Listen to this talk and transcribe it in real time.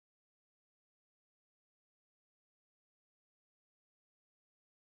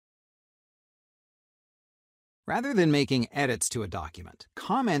Rather than making edits to a document,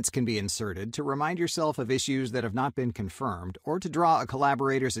 comments can be inserted to remind yourself of issues that have not been confirmed or to draw a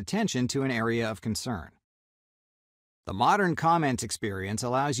collaborator's attention to an area of concern. The modern comments experience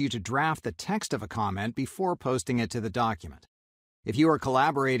allows you to draft the text of a comment before posting it to the document. If you are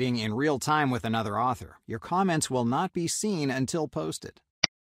collaborating in real time with another author, your comments will not be seen until posted.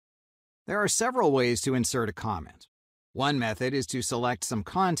 There are several ways to insert a comment. One method is to select some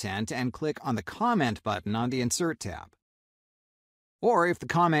content and click on the Comment button on the Insert tab. Or if the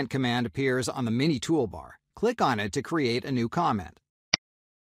Comment command appears on the mini toolbar, click on it to create a new comment.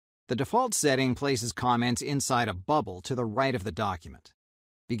 The default setting places comments inside a bubble to the right of the document.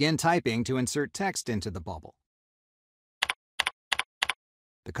 Begin typing to insert text into the bubble.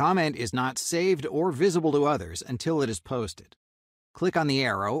 The comment is not saved or visible to others until it is posted. Click on the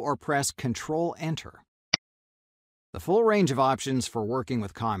arrow or press Ctrl-Enter. The full range of options for working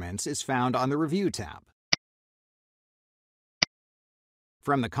with comments is found on the Review tab.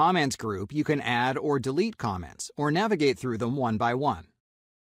 From the Comments group, you can add or delete comments or navigate through them one by one.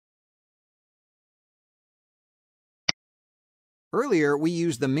 Earlier, we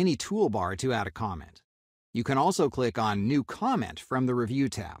used the mini toolbar to add a comment. You can also click on New Comment from the Review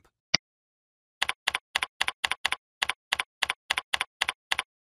tab.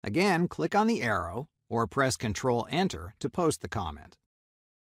 Again, click on the arrow or press Ctrl-Enter to post the comment.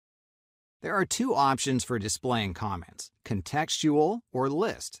 There are two options for displaying comments: contextual or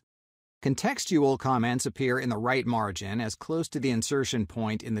list. Contextual comments appear in the right margin as close to the insertion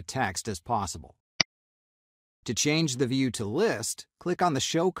point in the text as possible. To change the view to list, click on the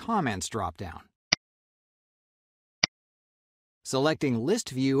Show Comments drop-down. Selecting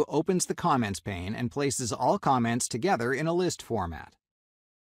List View opens the Comments pane and places all comments together in a list format.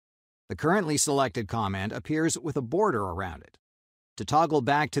 The currently selected comment appears with a border around it. To toggle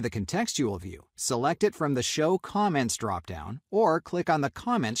back to the contextual view, select it from the Show Comments drop-down or click on the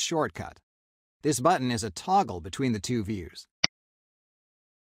Comments shortcut. This button is a toggle between the two views.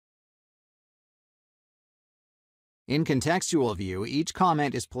 In contextual view, each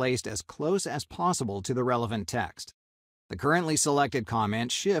comment is placed as close as possible to the relevant text. The currently selected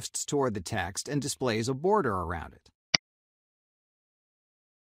comment shifts toward the text and displays a border around it.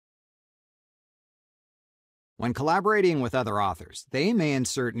 When collaborating with other authors, they may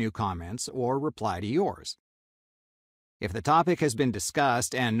insert new comments or reply to yours. If the topic has been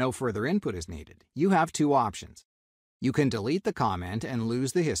discussed and no further input is needed, you have two options. You can delete the comment and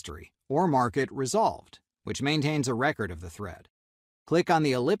lose the history, or mark it Resolved, which maintains a record of the thread. Click on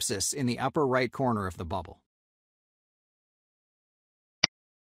the ellipsis in the upper right corner of the bubble.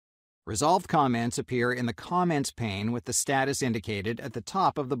 Resolved comments appear in the Comments pane with the status indicated at the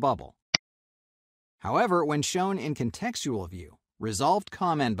top of the bubble. However, when shown in contextual view, resolved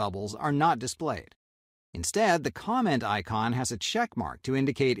comment bubbles are not displayed. Instead, the comment icon has a check mark to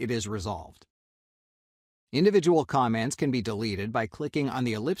indicate it is resolved. Individual comments can be deleted by clicking on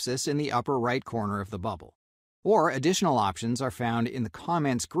the ellipsis in the upper right corner of the bubble, or additional options are found in the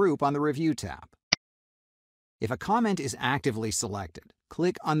Comments group on the Review tab. If a comment is actively selected,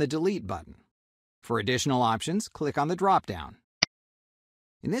 click on the Delete button. For additional options, click on the drop-down.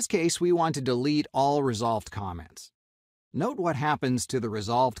 In this case, we want to delete all resolved comments. Note what happens to the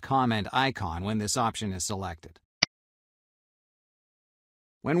resolved comment icon when this option is selected.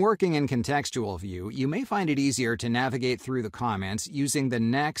 When working in contextual view, you may find it easier to navigate through the comments using the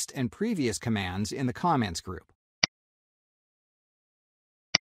Next and Previous commands in the Comments group.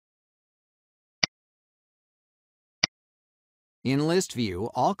 In List View,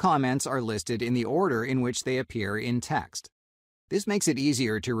 all comments are listed in the order in which they appear in text. This makes it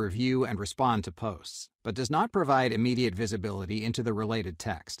easier to review and respond to posts, but does not provide immediate visibility into the related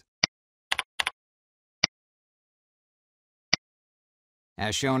text.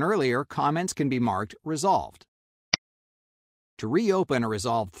 As shown earlier, comments can be marked Resolved. To reopen a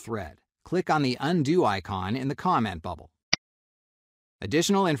resolved thread, click on the Undo icon in the comment bubble.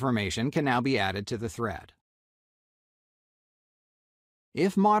 Additional information can now be added to the thread.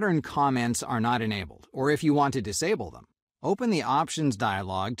 If modern comments are not enabled, or if you want to disable them, open the Options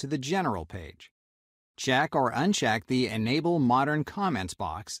dialog to the General page. Check or uncheck the Enable Modern Comments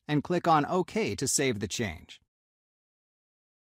box and click on OK to save the change.